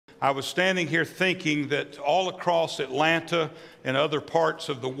I was standing here thinking that all across Atlanta and other parts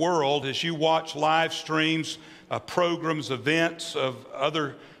of the world, as you watch live streams, programs, events of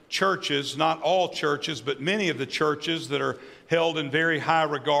other churches, not all churches, but many of the churches that are held in very high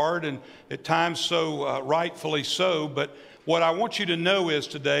regard and at times so rightfully so. But what I want you to know is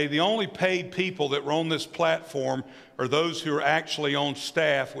today, the only paid people that were on this platform are those who are actually on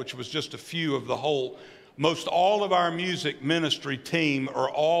staff, which was just a few of the whole. Most all of our music ministry team are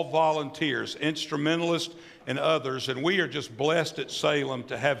all volunteers, instrumentalists and others, and we are just blessed at Salem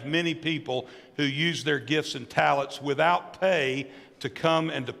to have many people who use their gifts and talents without pay to come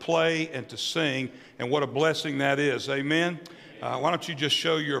and to play and to sing, and what a blessing that is. Amen? Why don't you just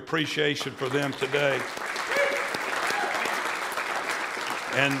show your appreciation for them today?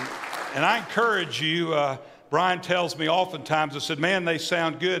 And I encourage you, Brian tells me oftentimes, I said, man, they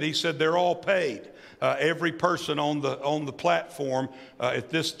sound good. He said, they're all paid. Every person on the platform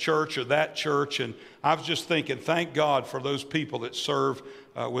at this church or that church. And I was just thinking, thank God for those people that serve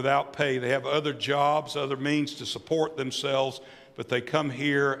without pay. They have other jobs, other means to support themselves, but they come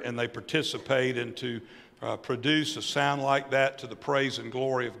here and they participate, and to produce a sound like that to the praise and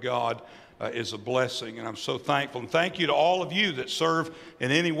glory of God is a blessing, and I'm so thankful. And thank you to all of you that serve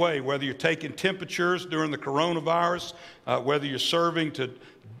in any way, whether you're taking temperatures during the coronavirus, whether you're serving to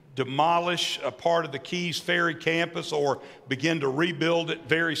demolish a part of the Keys Ferry campus or begin to rebuild it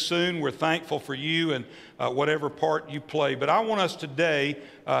very soon. We're thankful for you and whatever part you play. But I want us today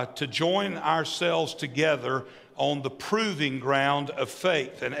to join ourselves together on the proving ground of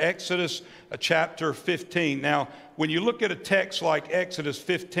faith in Exodus chapter 15. Now, when you look at a text like Exodus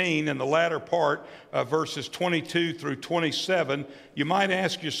 15 in the latter part, verses 22 through 27, you might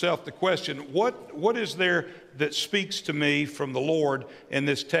ask yourself the question, what is there that speaks to me from the Lord in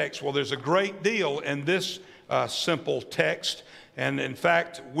this text? Well, there's a great deal in this simple text. And in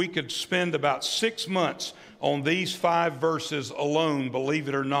fact, we could spend about 6 months on these 5 verses alone, believe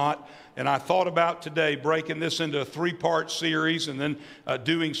it or not. And I thought about today breaking this into a 3-part series and then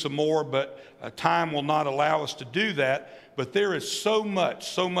doing some more, but time will not allow us to do that. But there is so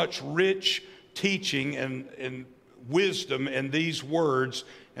much rich teaching and wisdom in these words,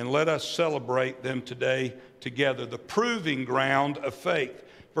 and let us celebrate them today together. The proving ground of faith.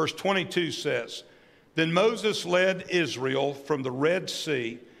 Verse 22 says, "Then Moses led Israel from the Red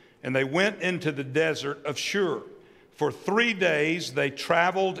Sea, and they went into the desert of Shur. For 3 days they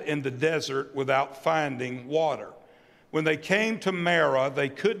traveled in the desert without finding water. When they came to Marah, they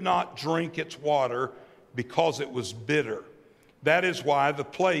could not drink its water because it was bitter. That is why the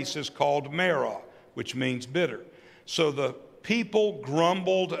place is called Marah, which means bitter. So the people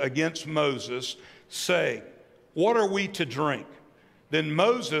grumbled against Moses, saying, 'What are we to drink?' Then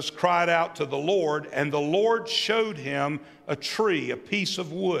Moses cried out to the Lord, and the Lord showed him a tree, a piece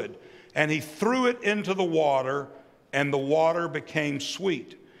of wood, and he threw it into the water, and the water became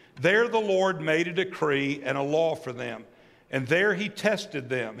sweet. There the Lord made a decree and a law for them, and there he tested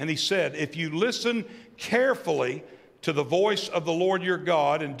them. And he said, 'If you listen carefully to the voice of the Lord your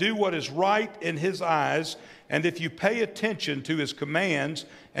God and do what is right in his eyes, and if you pay attention to his commands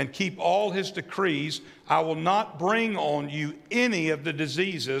and keep all his decrees, I will not bring on you any of the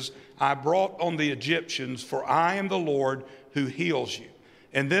diseases I brought on the Egyptians, for I am the Lord who heals you.'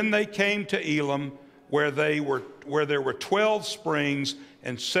 And then they came to Elim, where there were 12 springs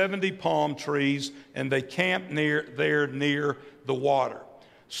and 70 palm trees, and they camped near the water."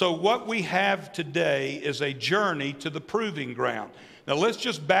 So what we have today is a journey to the proving ground. Now let's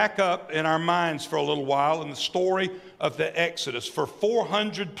just back up in our minds for a little while in the story of the Exodus. For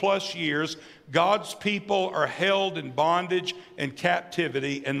 400 plus years, God's people are held in bondage and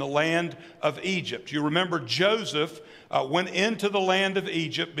captivity in the land of Egypt. You remember Joseph went into the land of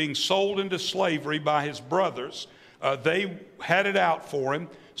Egypt being sold into slavery by his brothers. They had it out for him,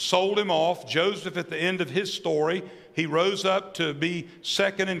 sold him off. Joseph, at the end of his story, he rose up to be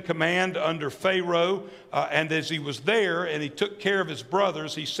second in command under Pharaoh. And as he was there and he took care of his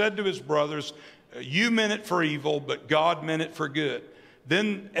brothers, he said to his brothers, "You meant it for evil, but God meant it for good."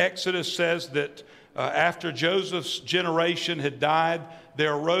 Then Exodus says that after Joseph's generation had died,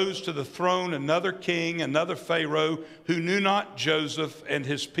 there arose to the throne another king, another Pharaoh, who knew not Joseph and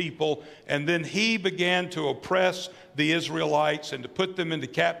his people. And then he began to oppress the Israelites and to put them into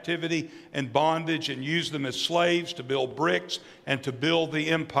captivity and bondage and use them as slaves to build bricks and to build the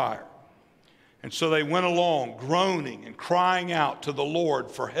empire. And so they went along groaning and crying out to the Lord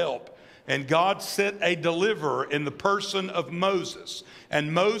for help. And God sent a deliverer in the person of Moses.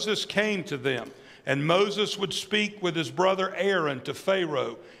 And Moses came to them. And Moses would speak with his brother Aaron to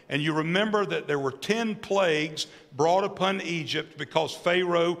Pharaoh. And you remember that there were 10 plagues brought upon Egypt because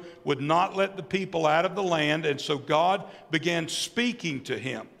Pharaoh would not let the people out of the land. And so God began speaking to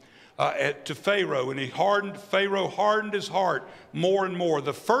him, to Pharaoh. And Pharaoh hardened his heart more and more.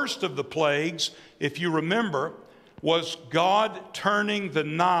 The first of the plagues, if you remember, was God turning the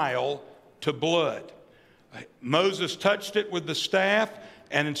Nile to blood. Moses touched it with the staff,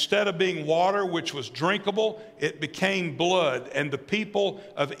 and instead of being water, which was drinkable, it became blood. And the people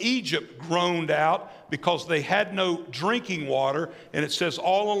of Egypt groaned out because they had no drinking water. And it says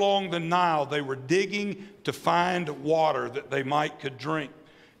all along the Nile, they were digging to find water that they could drink.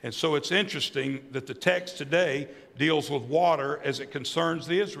 And so it's interesting that the text today deals with water as it concerns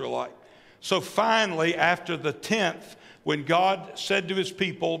the Israelite. So finally, after the 10th, when God said to his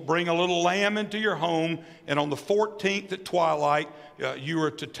people, bring a little lamb into your home, and on the 14th at twilight, you are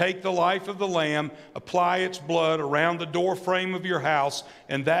to take the life of the lamb, apply its blood around the door frame of your house,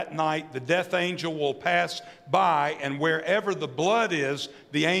 and that night the death angel will pass by, and wherever the blood is,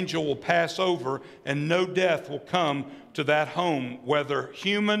 the angel will pass over, and no death will come to that home, whether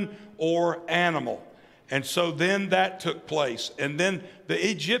human or animal. And so then that took place. And then the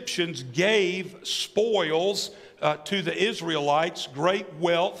Egyptians gave spoils to the Israelites, great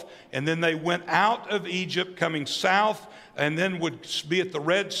wealth. And then they went out of Egypt, coming south, and then would be at the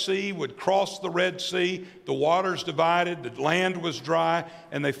Red Sea, would cross the Red Sea. The waters divided, the land was dry,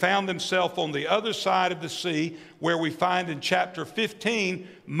 and they found themselves on the other side of the sea, where we find in chapter 15,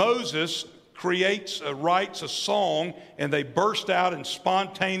 Moses writes a song, and they burst out in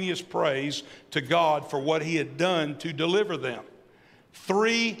spontaneous praise to God for what he had done to deliver them.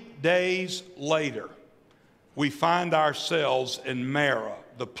 3 days later, we find ourselves in Marah,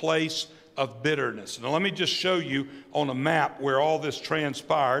 the place of bitterness. Now let me just show you on a map where all this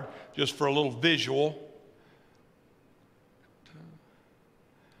transpired, just for a little visual.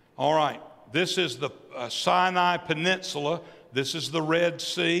 All right, this is the Sinai Peninsula. This is the Red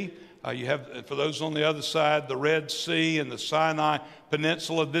Sea. You have, for those on the other side, the Red Sea and the Sinai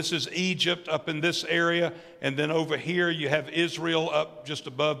Peninsula. This is Egypt up in this area. And then over here you have Israel up just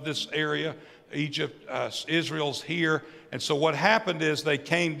above this area. Israel's here. And so what happened is they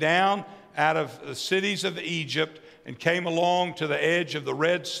came down out of the cities of Egypt and came along to the edge of the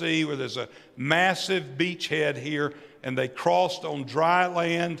Red Sea, where there's a massive beachhead here. And they crossed on dry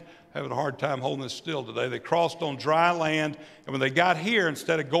land. Having a hard time holding this still today. They crossed on dry land, and when they got here,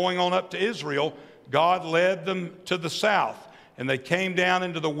 instead of going on up to Israel, God led them to the south, and they came down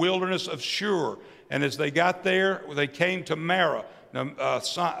into the wilderness of Shur. And as they got there, they came to Marah. Now,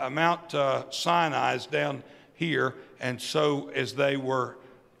 Mount Sinai is down here, and so as they were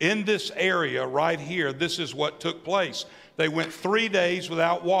in this area right here, this is what took place. They went 3 days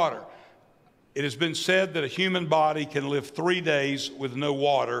without water. It has been said that a human body can live 3 days with no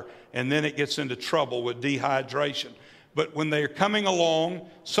water, and then it gets into trouble with dehydration. But when they're coming along,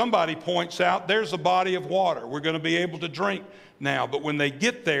 somebody points out, there's a body of water. We're going to be able to drink now. But when they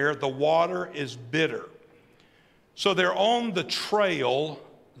get there, the water is bitter. So they're on the trail,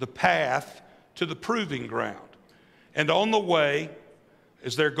 the path to the proving ground. And on the way,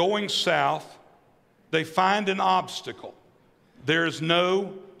 as they're going south, they find an obstacle. There's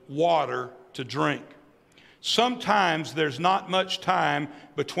no water to drink. Sometimes there's not much time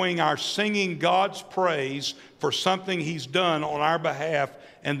between our singing God's praise for something he's done on our behalf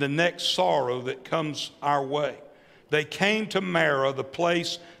and the next sorrow that comes our way. They came to Marah, the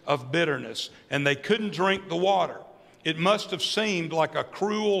place of bitterness, and they couldn't drink the water. It must have seemed like a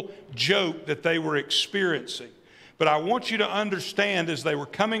cruel joke that they were experiencing. But I want you to understand, as they were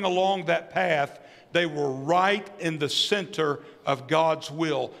coming along that path, they were right in the center of God's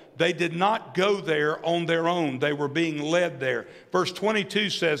will. They did not go there on their own. They were being led there. Verse 22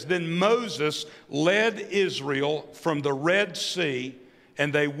 says, Then Moses led Israel from the Red Sea,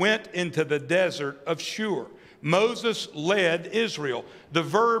 and they went into the desert of Shur. Moses led Israel. The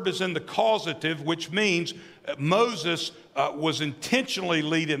verb is in the causative, which means Moses was intentionally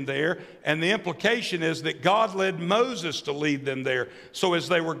leading there, and the implication is that God led Moses to lead them there. So as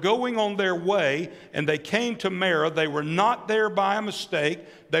they were going on their way and they came to Marah, they were not there by a mistake.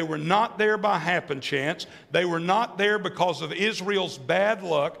 They were not there by happen chance. They were not there because of Israel's bad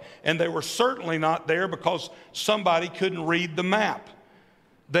luck, and they were certainly not there because somebody couldn't read the map.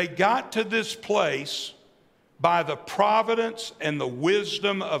 They got to this place by the providence and the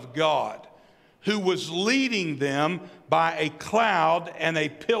wisdom of God, who was leading them by a cloud and a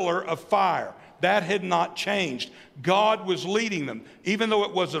pillar of fire. that had not changed. God was leading them. Even though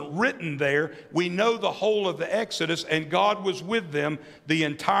it wasn't written there, we know the whole of the Exodus, and God was with them the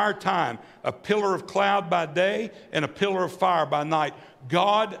entire time. A pillar of cloud by day and a pillar of fire by night.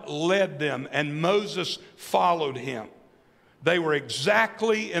 God led them, and Moses followed him. They were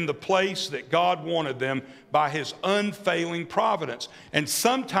exactly in the place that God wanted them by his unfailing providence. And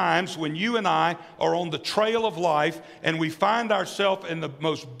sometimes when you and I are on the trail of life and we find ourselves in the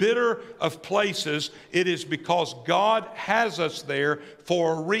most bitter of places, it is because God has us there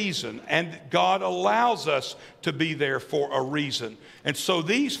for a reason, and God allows us to be there for a reason. And so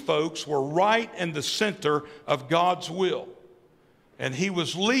these folks were right in the center of God's will. And he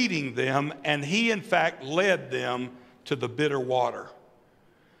was leading them, and he in fact led them to the bitter water.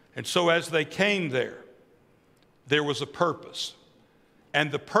 And so as they came there, there was a purpose.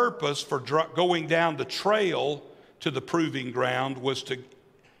 And the purpose for going down the trail to the proving ground was to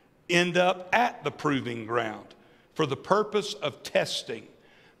end up at the proving ground for the purpose of testing.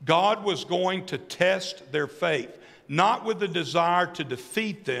 God was going to test their faith, not with a desire to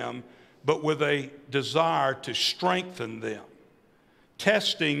defeat them, but with a desire to strengthen them.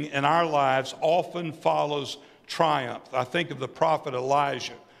 Testing in our lives often follows triumph. I think of the prophet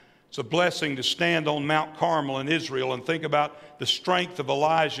Elijah. It's a blessing to stand on Mount Carmel in Israel and think about the strength of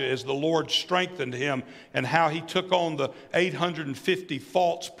Elijah as the Lord strengthened him, and how he took on the 850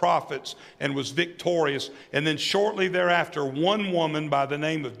 false prophets and was victorious. And then shortly thereafter, one woman by the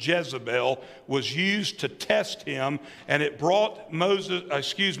name of Jezebel was used to test him, and it brought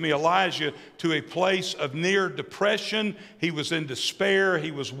Elijah to a place of near depression. He was in despair. He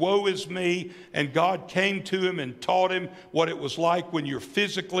was, woe is me. And God came to him and taught him what it was like when you're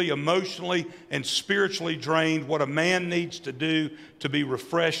physically, emotionally, and spiritually drained, what a man needs to do to be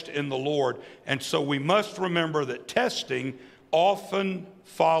refreshed in the Lord. And so we must remember that testing often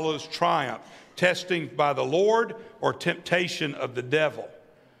follows triumph. Testing by the Lord or temptation of the devil.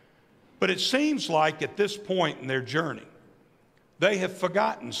 But it seems like at this point in their journey, they have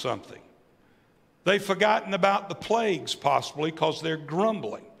forgotten something. They've forgotten about the plagues, possibly, because they're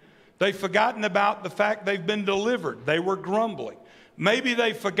grumbling. They've forgotten about the fact they've been delivered. They were grumbling. Maybe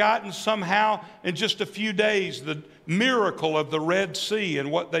they've forgotten somehow in just a few days the miracle of the Red Sea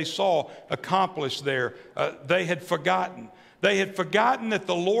and what they saw accomplished there. They had forgotten. They had forgotten that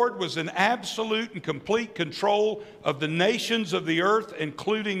the Lord was in absolute and complete control of the nations of the earth,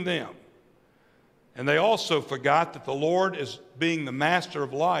 including them. And they also forgot that the Lord, as being the master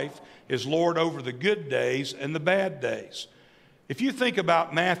of life, is Lord over the good days and the bad days. If you think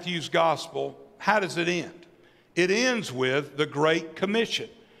about Matthew's gospel, how does it end? It ends with the Great Commission.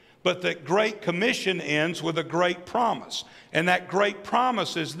 But the Great Commission ends with a great promise. And that great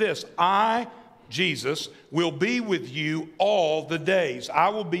promise is this: I, Jesus, will be with you all the days. I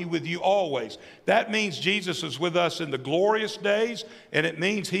will be with you always. That means Jesus is with us in the glorious days, and it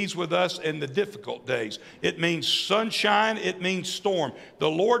means he's with us in the difficult days. It means sunshine, it means storm. The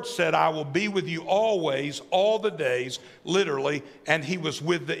Lord said, I will be with you always, all the days, literally, and he was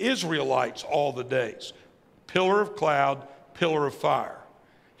with the Israelites all the days. Pillar of cloud, pillar of fire.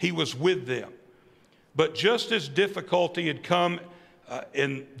 He was with them. But just as difficulty had come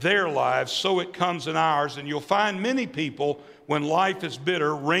in their lives, so it comes in ours. And you'll find many people, when life is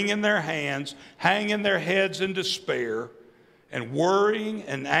bitter, wringing their hands, hanging their heads in despair, and worrying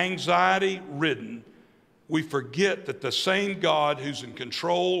and anxiety ridden. We forget that the same God who's in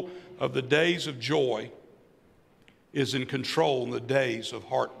control of the days of joy is in control in the days of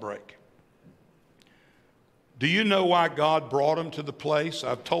heartbreak. Do you know why God brought them to the place?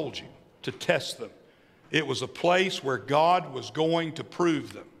 I've told you, to test them. It was a place where God was going to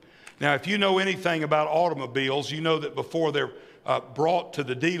prove them. Now, if you know anything about automobiles, you know that before they're brought to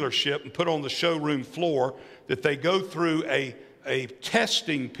the dealership and put on the showroom floor, that they go through a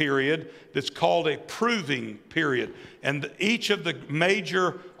testing period that's called a proving period. And each of the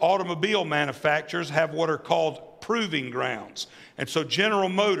major automobile manufacturers have what are called proving grounds. And so General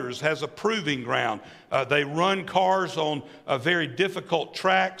Motors has a proving ground. They run cars on very difficult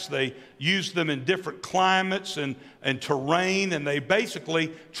tracks. They use them in different climates and terrain, and they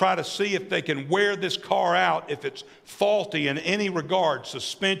basically try to see if they can wear this car out if it's faulty in any regard: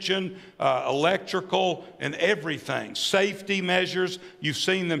 suspension, electrical, and everything. Safety measures. You've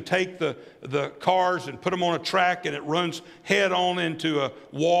seen them take the cars and put them on a track, and it runs head on into a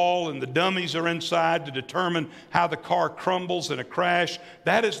wall, and the dummies are inside to determine how the car crumbles in a crash.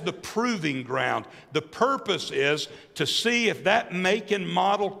 That is the proving ground. The purpose is to see if that make and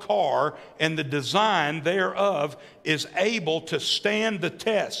model car and the design thereof is able to stand the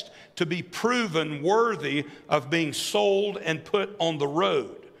test, to be proven worthy of being sold and put on the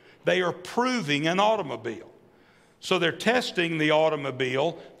road. They are proving an automobile. So they're testing the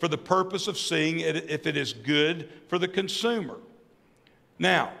automobile for the purpose of seeing if it is good for the consumer.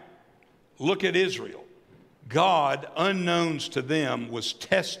 Now, look at Israel. God, unknowns to them, was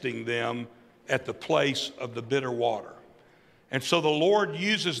testing them at the place of the bitter water. And so the Lord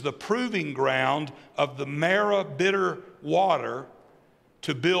uses the proving ground of the Marah bitter water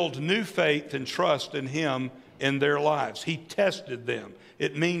to build new faith and trust in Him in their lives. He tested them.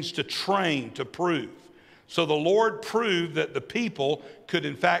 It means to train, to prove. So the Lord proved that the people could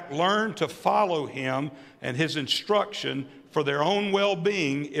in fact learn to follow Him and His instruction for their own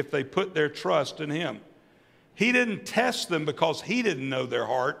well-being if they put their trust in Him. He didn't test them because He didn't know their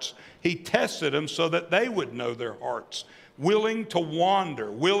hearts. He tested them so that they would know their hearts. Willing to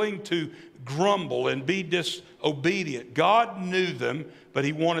wander, willing to grumble and be disobedient. God knew them, but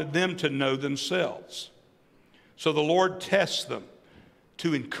He wanted them to know themselves. So the Lord tests them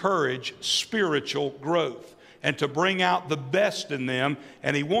to encourage spiritual growth and to bring out the best in them,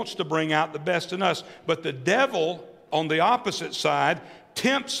 and He wants to bring out the best in us. But the devil, on the opposite side,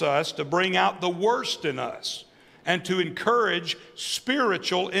 tempts us to bring out the worst in us and to encourage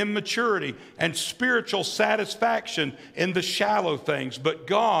spiritual immaturity and spiritual satisfaction in the shallow things. But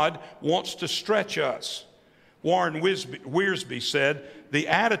God wants to stretch us. Warren Wiersbe said, "The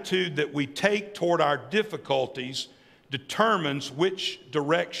attitude that we take toward our difficulties determines which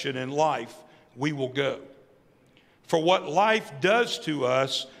direction in life we will go. For what life does to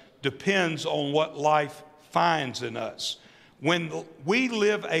us depends on what life finds in us." When we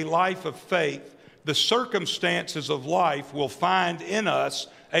live a life of faith, the circumstances of life will find in us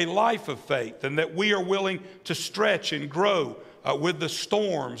a life of faith, and that we are willing to stretch and grow with the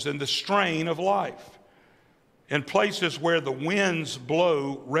storms and the strain of life. In places where the winds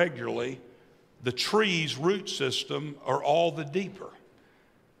blow regularly, the tree's root system are all the deeper,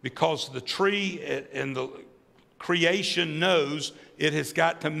 because the tree and the creation knows it has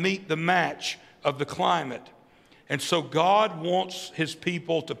got to meet the match of the climate. And so God wants His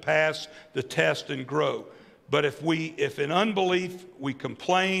people to pass the test and grow. But if in unbelief we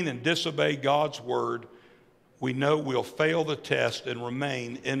complain and disobey God's word, we know we'll fail the test and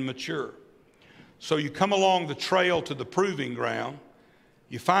remain immature. So you come along the trail to the proving ground.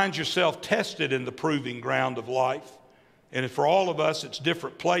 You find yourself tested in the proving ground of life. And for all of us, it's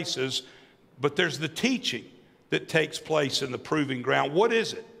different places. But there's the teaching that takes place in the proving ground. What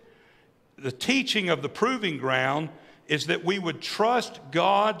is it? The teaching of the proving ground is that we would trust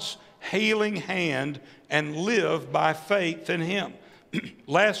God's healing hand and live by faith in Him.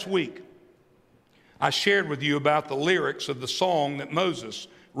 Last week, I shared with you about the lyrics of the song that Moses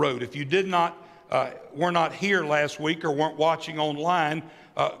wrote. If you were not here last week or weren't watching online,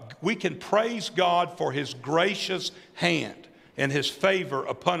 we can praise God for His gracious hand and His favor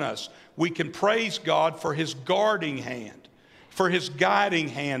upon us. We can praise God for His guarding hand, for His guiding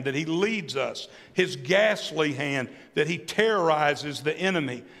hand that He leads us, His ghastly hand that He terrorizes the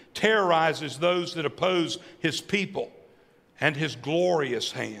enemy, terrorizes those that oppose His people, and His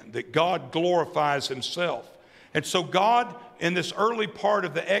glorious hand that God glorifies Himself. And so God, in this early part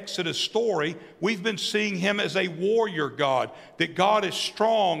of the Exodus story, we've been seeing Him as a warrior God, that God is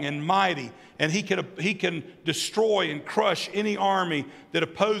strong and mighty, and He can destroy and crush any army that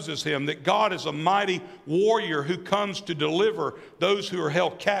opposes Him, that God is a mighty warrior who comes to deliver those who are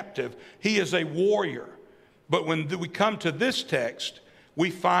held captive. He is a warrior. But when we come to this text, we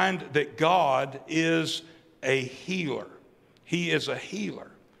find that God is a healer. He is a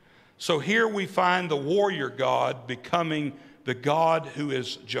healer. So here we find the warrior God becoming the God who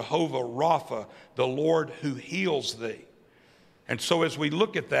is Jehovah Rapha, the Lord who heals thee. And so as we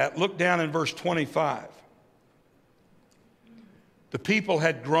look at that, look down in verse 25. The people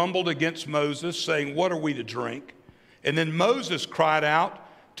had grumbled against Moses, saying, "What are we to drink?" And then Moses cried out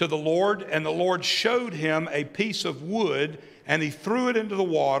to the Lord, and the Lord showed him a piece of wood, and He threw it into the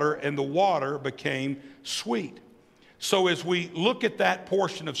water, and the water became sweet. So as we look at that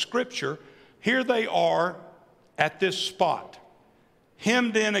portion of Scripture, here they are at this spot,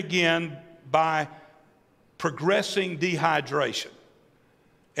 hemmed in again by progressing dehydration.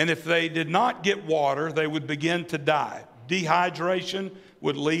 And if they did not get water, they would begin to die. Dehydration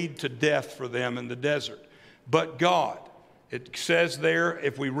would lead to death for them in the desert. But God, it says there,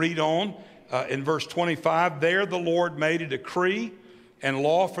 if we read on in verse 25, there the Lord made a decree and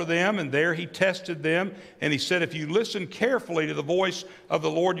law for them, and there He tested them. And He said, if you listen carefully to the voice of the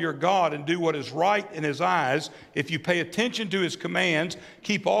Lord your God and do what is right in His eyes, if you pay attention to His commands,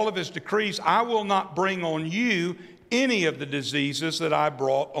 keep all of His decrees, I will not bring on you any of the diseases that I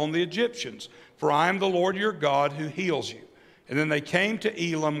brought on the Egyptians. For I am the Lord your God who heals you. And then they came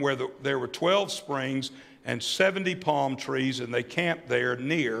to Elim, where there were 12 springs and 70 palm trees, and they camped there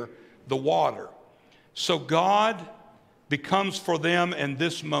near the water. So God becomes for them in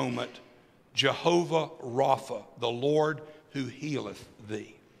this moment Jehovah Rapha, the Lord who healeth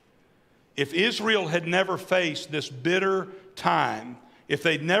thee. If Israel had never faced this bitter time, if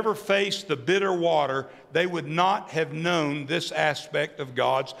they'd never faced the bitter water, they would not have known this aspect of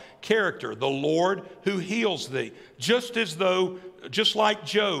God's character, the Lord who heals thee. Just like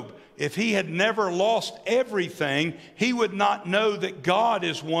Job, if he had never lost everything, he would not know that God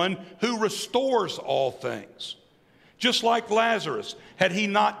is one who restores all things. Just like Lazarus, had he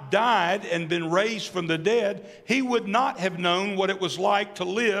not died and been raised from the dead, he would not have known what it was like to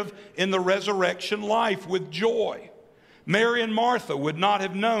live in the resurrection life with joy. Mary and Martha would not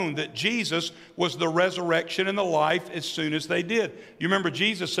have known that Jesus was the resurrection and the life as soon as they did. You remember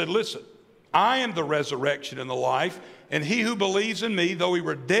Jesus said, listen, I am the resurrection and the life, and he who believes in me, though he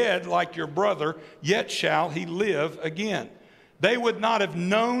were dead like your brother, yet shall he live again. They would not have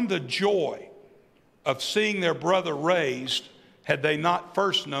known the joy of seeing their brother raised had they not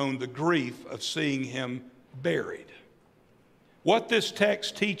first known the grief of seeing him buried. What this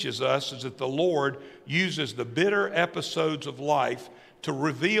text teaches us is that the Lord uses the bitter episodes of life to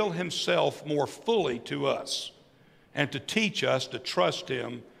reveal himself more fully to us and to teach us to trust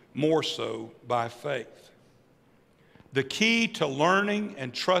him more so by faith. The key to learning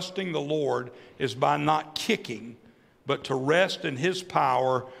and trusting the Lord is by not kicking, but to rest in his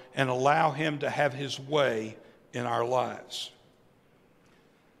power and allow him to have his way in our lives.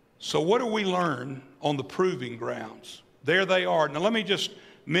 So what do we learn on the proving grounds? There they are. Now let me just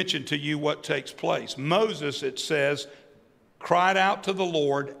mention to you what takes place. Moses, it says, cried out to the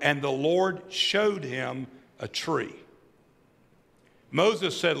Lord, and the Lord showed him a tree.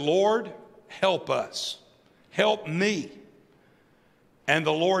 Moses said, Lord, help us. Help me. And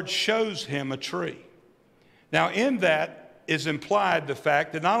the Lord shows him a tree. Now in that is implied the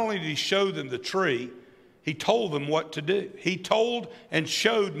fact that not only did he show them the tree, he told them what to do. He told and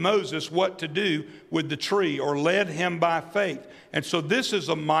showed Moses what to do with the tree, or led him by faith. And so this is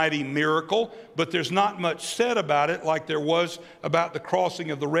a mighty miracle, but there's not much said about it like there was about the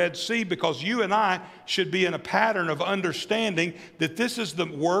crossing of the Red Sea, because you and I should be in a pattern of understanding that this is the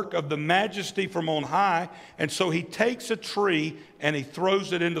work of the majesty from on high. And so he takes a tree and he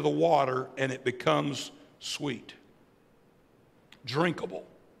throws it into the water, and it becomes sweet, drinkable.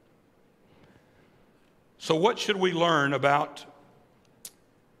 So what should we learn about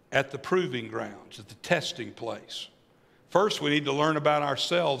at the proving grounds, at the testing place? First, we need to learn about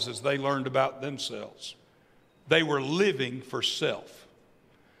ourselves as they learned about themselves. They were living for self.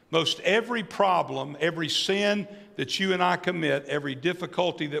 Most every problem, every sin that you and I commit, every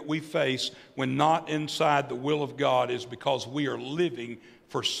difficulty that we face when not inside the will of God is because we are living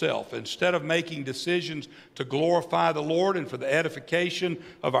for self. Instead of making decisions to glorify the Lord and for the edification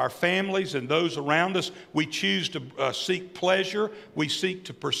of our families and those around us, we choose to seek pleasure. We seek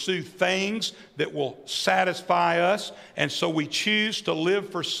to pursue things that will satisfy us. And so we choose to live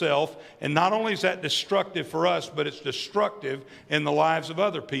for self. And not only is that destructive for us, but it's destructive in the lives of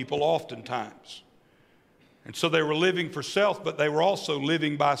other people oftentimes. And so they were living for self, but they were also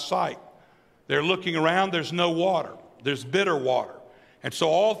living by sight. They're looking around, there's no water. There's bitter water. And so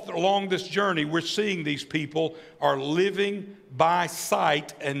all along this journey, we're seeing these people are living by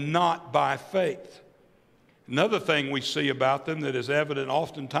sight and not by faith. Another thing we see about them that is evident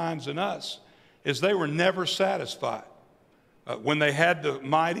oftentimes in us is they were never satisfied. When they had the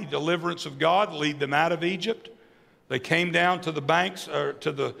mighty deliverance of God lead them out of Egypt, they came down to the banks, or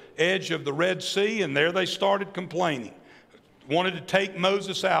to the edge of the Red Sea, and there they started complaining. Wanted to take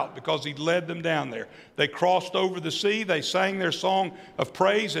Moses out because he'd led them down there. They crossed over the sea. They sang their song of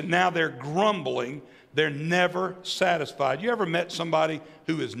praise, and now they're grumbling. They're never satisfied. You ever met somebody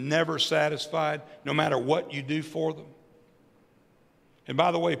who is never satisfied no matter what you do for them? And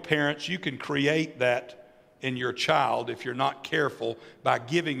by the way, parents, you can create that in your child if you're not careful by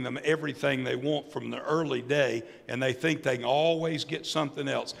giving them everything they want from the early day, and they think they can always get something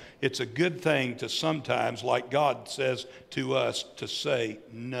else. It's a good thing to sometimes, like God says to us, to say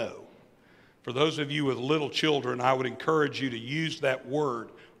no. For those of you with little children, I would encourage you to use that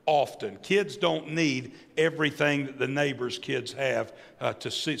word often. Kids don't need everything that the neighbor's kids have to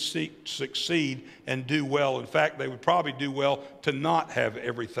succeed and do well. In fact, they would probably do well to not have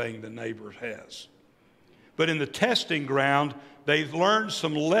everything the neighbor has. But in the testing ground, they've learned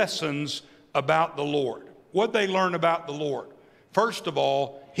some lessons about the Lord. What'd they learn about the Lord? First of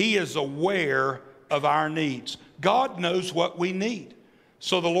all, he is aware of our needs. God knows what we need.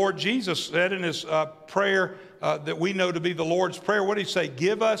 So the Lord Jesus said in his prayer that we know to be the Lord's Prayer, what did he say?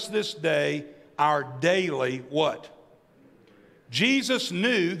 Give us this day our daily what? Jesus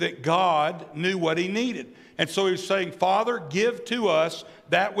knew that God knew what he needed. And so he was saying, Father, give to us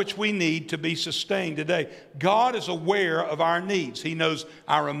that which we need to be sustained today. God is aware of our needs. He knows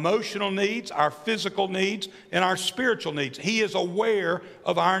our emotional needs, our physical needs, and our spiritual needs. He is aware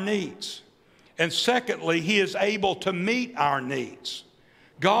of our needs. And secondly, he is able to meet our needs.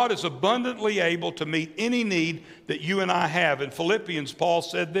 God is abundantly able to meet any need that you and I have. In Philippians, Paul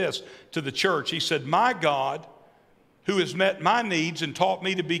said this to the church. He said, my God, who has met my needs and taught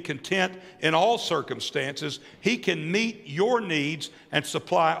me to be content in all circumstances, he can meet your needs and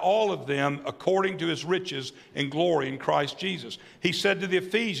supply all of them according to his riches and glory in Christ Jesus. He said to the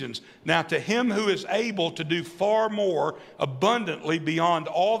Ephesians, now to him who is able to do far more abundantly beyond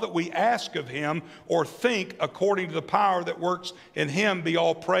all that we ask of him or think, according to the power that works in him, be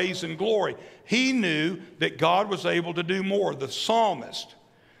all praise and glory. He knew that God was able to do more. The psalmist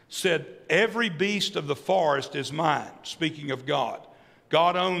said, every beast of the forest is mine, speaking of God.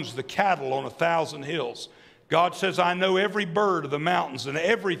 God owns the cattle on 1,000 hills. God says, I know every bird of the mountains, and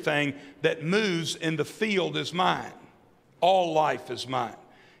everything that moves in the field is mine. All life is mine.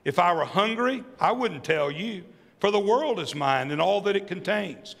 If I were hungry, I wouldn't tell you, for the world is mine and all that it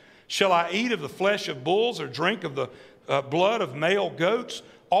contains. Shall I eat of the flesh of bulls or drink of the blood of male goats?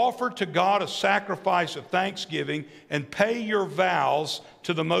 Offer to God a sacrifice of thanksgiving and pay your vows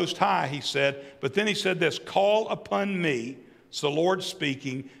to the Most High, he said. But then he said this, call upon me, it's the Lord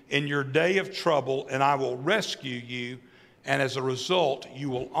speaking, in your day of trouble, and I will rescue you, and as a result, you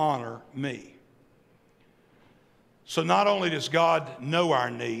will honor me. So not only does God know our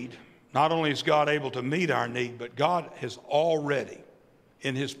need, not only is God able to meet our need, but God has already,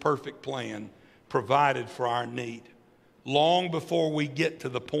 in his perfect plan, provided for our need. Long before we get to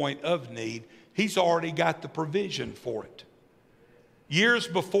the point of need, he's already got the provision for it. Years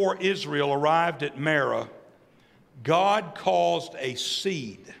before Israel arrived at Marah, God caused a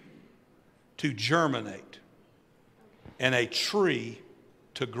seed to germinate and a tree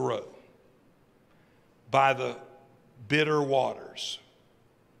to grow by the bitter waters.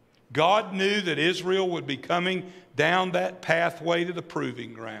 God knew that Israel would be coming down that pathway to the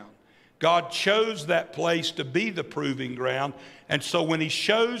proving ground. God chose that place to be the proving ground. And so when he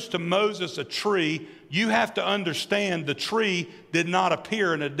shows to Moses a tree, you have to understand the tree did not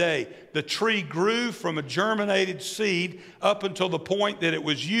appear in a day. The tree grew from a germinated seed up until the point that it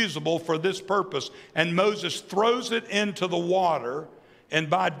was usable for this purpose. And Moses throws it into the water. And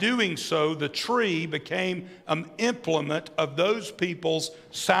by doing so, the tree became an implement of those people's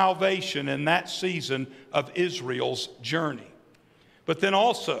salvation in that season of Israel's journey. But then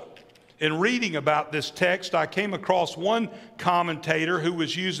also, in reading about this text, I came across one commentator who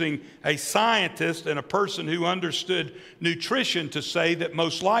was using a scientist and a person who understood nutrition to say that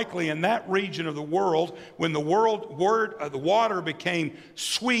most likely in that region of the world, when the water became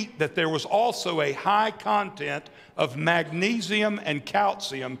sweet, that there was also a high content of magnesium and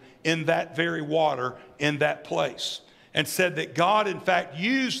calcium in that very water in that place. And said that God, in fact,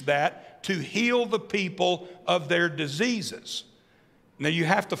 used that to heal the people of their diseases. Now you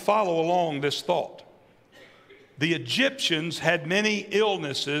have to follow along this thought. The Egyptians had many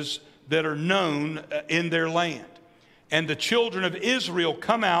illnesses that are known in their land. And the children of Israel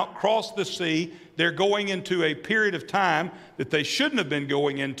come out, cross the sea. They're going into a period of time that they shouldn't have been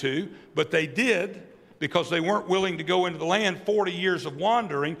going into, but they did because they weren't willing to go into the land, 40 years of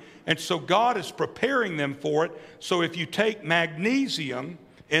wandering. And so God is preparing them for it. So if you take magnesium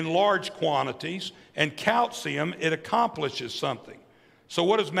in large quantities and calcium, it accomplishes something. So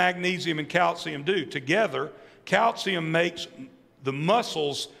what does magnesium and calcium do? Together, calcium makes the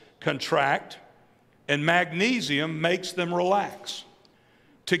muscles contract, and magnesium makes them relax.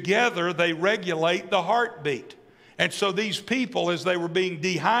 Together, they regulate the heartbeat. And so these people, as they were being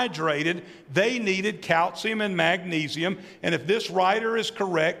dehydrated, they needed calcium and magnesium. And if this writer is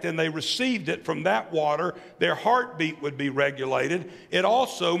correct and they received it from that water, their heartbeat would be regulated. It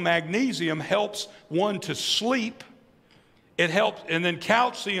also, magnesium helps one to sleep. It helps, and then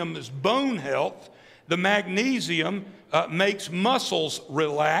calcium is bone health. The magnesium makes muscles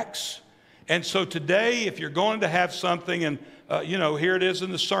relax. And so today, if you're going to have something, and here it is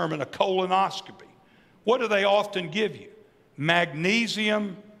in the sermon, a colonoscopy, what do they often give you?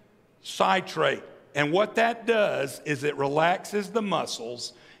 Magnesium citrate. And what that does is it relaxes the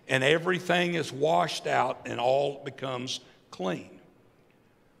muscles, and everything is washed out, and all becomes clean.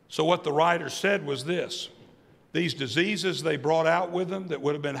 So what the writer said was this. These diseases they brought out with them that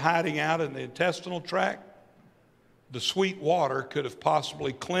would have been hiding out in the intestinal tract, the sweet water could have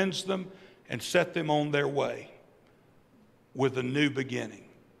possibly cleansed them and set them on their way with a new beginning.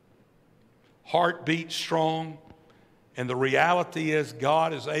 Heart beat strong, and the reality is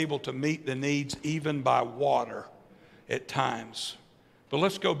God is able to meet the needs even by water at times. But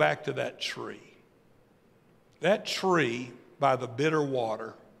let's go back to that tree. That tree, by the bitter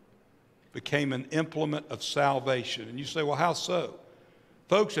water, became an implement of salvation. And you say, well, how so?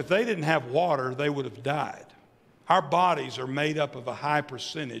 Folks, if they didn't have water, they would have died. Our bodies are made up of a high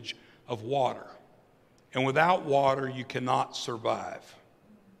percentage of water. And without water, you cannot survive.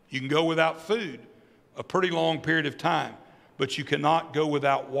 You can go without food a pretty long period of time, but you cannot go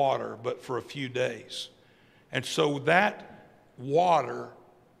without water but for a few days. And so that water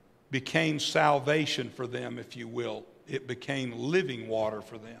became salvation for them, if you will. It became living water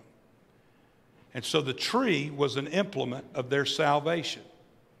for them. And so the tree was an implement of their salvation.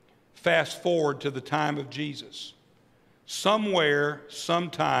 Fast forward to the time of Jesus. Somewhere,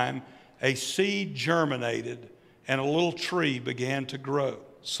 sometime, a seed germinated and a little tree began to grow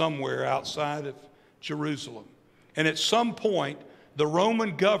somewhere outside of Jerusalem. And at some point, the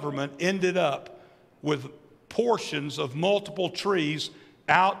Roman government ended up with portions of multiple trees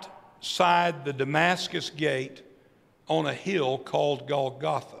outside the Damascus gate on a hill called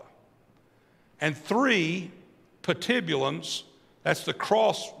Golgotha. And 3 patibulums, that's the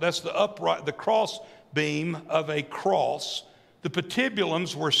cross, that's the upright, the cross beam of a cross. The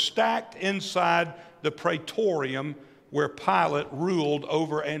patibulums were stacked inside the praetorium where Pilate ruled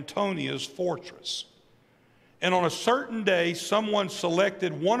over Antonia's fortress. And on a certain day, someone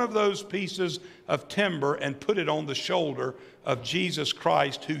selected one of those pieces of timber and put it on the shoulder of Jesus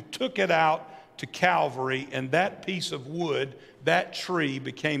Christ, who took it out to Calvary, and that piece of wood, that tree,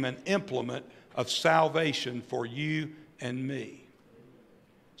 became an implement of salvation for you and me.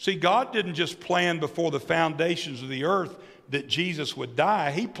 See, God didn't just plan before the foundations of the earth that Jesus would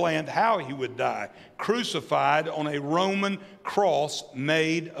die. He planned how he would die, crucified on a Roman cross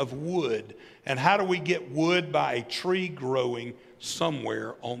made of wood. And how do we get wood? By a tree growing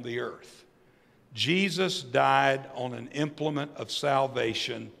somewhere on the earth. Jesus died on an implement of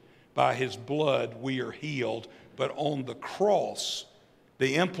salvation. By his blood we are healed. But on the cross,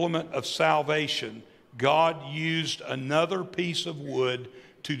 the implement of salvation, God used another piece of wood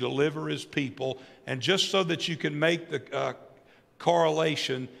to deliver his people. And just so that you can make the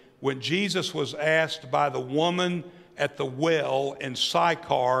correlation, when Jesus was asked by the woman at the well in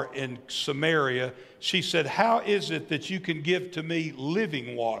Sychar in Samaria, she said, "How is it that you can give to me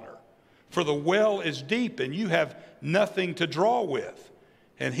living water? For the well is deep and you have nothing to draw with."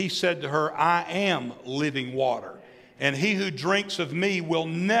 And he said to her, "I am living water, and he who drinks of me will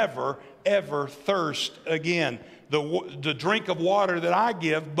never, ever thirst again. The drink of water that I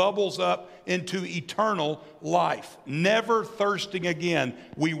give bubbles up into eternal life. Never thirsting again,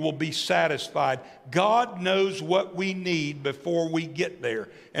 we will be satisfied." God knows what we need before we get there.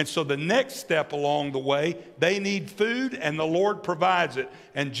 And so the next step along the way, they need food, and the Lord provides it.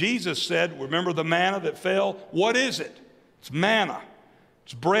 And Jesus said, remember the manna that fell? What is it? It's manna.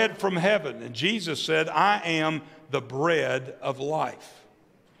 It's bread from heaven. And Jesus said, "I am the bread of life."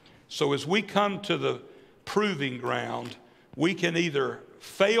 So as we come to the proving ground, we can either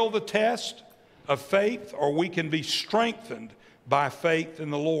fail the test of faith or we can be strengthened by faith in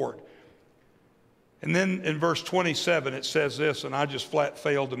the Lord. And then in verse 27 it says this, and I just flat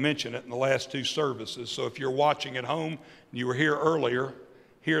failed to mention it in the last 2 services. So if you're watching at home and you were here earlier,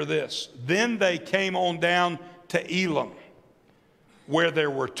 hear this. "Then they came on down to Elim, where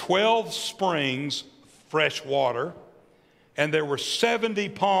there were 12 springs, fresh water, and there were 70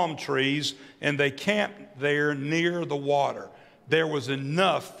 palm trees, and they camped there near the water." There was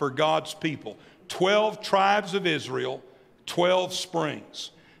enough for God's people. 12 tribes of Israel, 12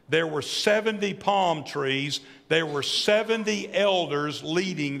 springs. There were 70 palm trees. There were 70 elders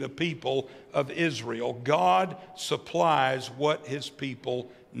leading the people of Israel. God supplies what his people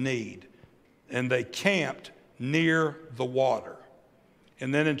need. And they camped near the water.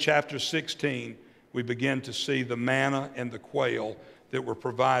 And then in chapter 16, we begin to see the manna and the quail that were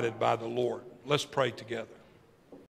provided by the Lord. Let's pray together.